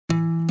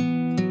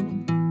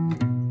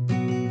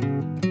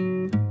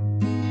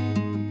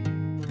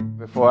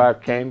before I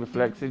came to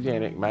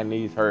Flexogenix, my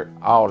knees hurt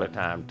all the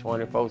time,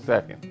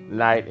 24/7,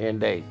 night and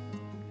day.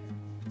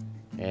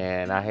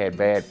 And I had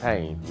bad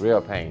pain,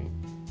 real pain.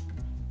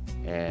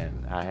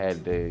 And I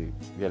had to,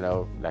 you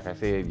know, like I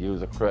said,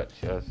 use a crutch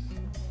just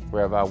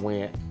wherever I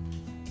went.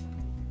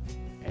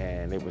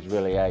 And it was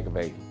really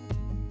aggravating.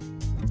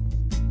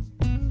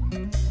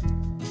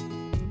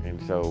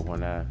 And so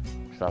when I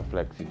saw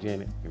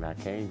Flexogenix and I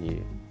came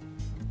here,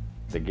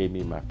 they gave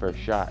me my first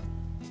shot.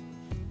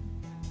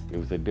 It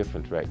was a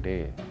difference right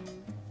there.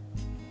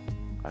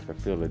 I could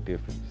feel the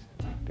difference.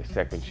 The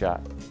second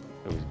shot,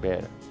 it was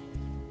better.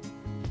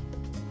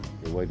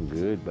 It wasn't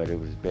good, but it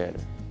was better.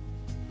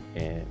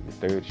 And the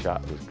third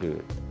shot was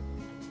good.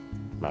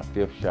 My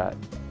fifth shot,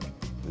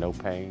 no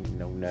pain,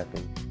 no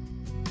nothing.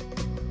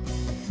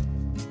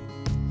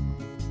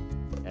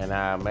 And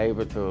I'm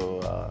able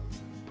to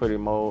put in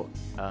more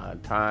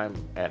time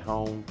at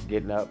home,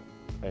 getting up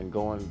and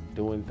going,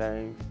 doing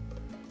things.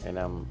 And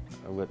I'm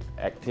with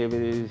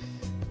activities.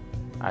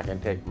 I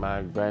can take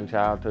my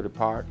grandchild to the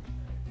park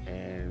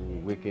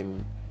and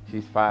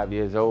she's 5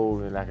 years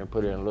old and I can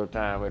put in a little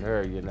time with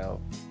her, you know.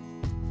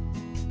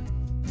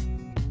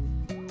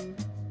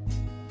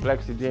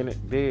 Flexogenix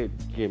did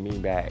give me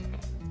back.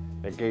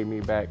 They gave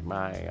me back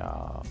my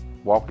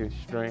walking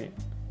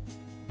strength,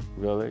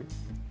 really.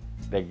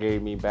 They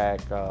gave me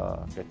back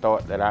the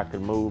thought that I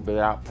could move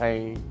without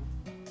pain.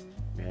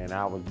 And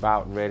I was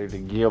about ready to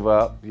give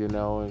up, you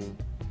know, and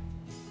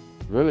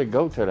really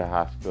go to the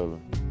hospital.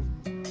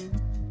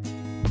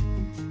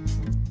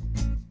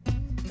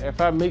 If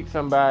I meet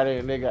somebody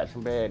and they got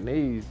some bad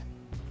knees,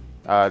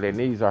 their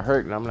knees are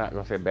hurting, I'm not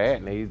gonna say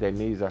bad knees, their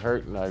knees are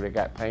hurting or they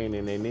got pain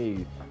in their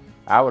knees,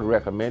 I would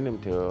recommend them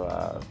to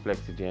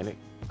Flexogenix,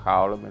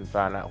 call them and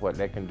find out what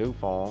they can do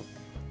for them.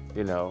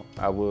 You know,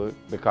 I would,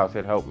 because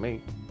it helped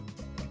me.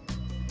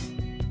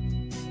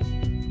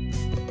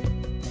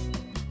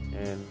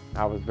 And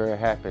I was very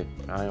happy.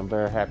 I am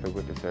very happy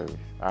with the service.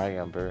 I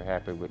am very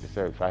happy with the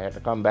service. If I had to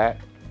come back,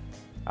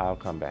 I'll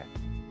come back.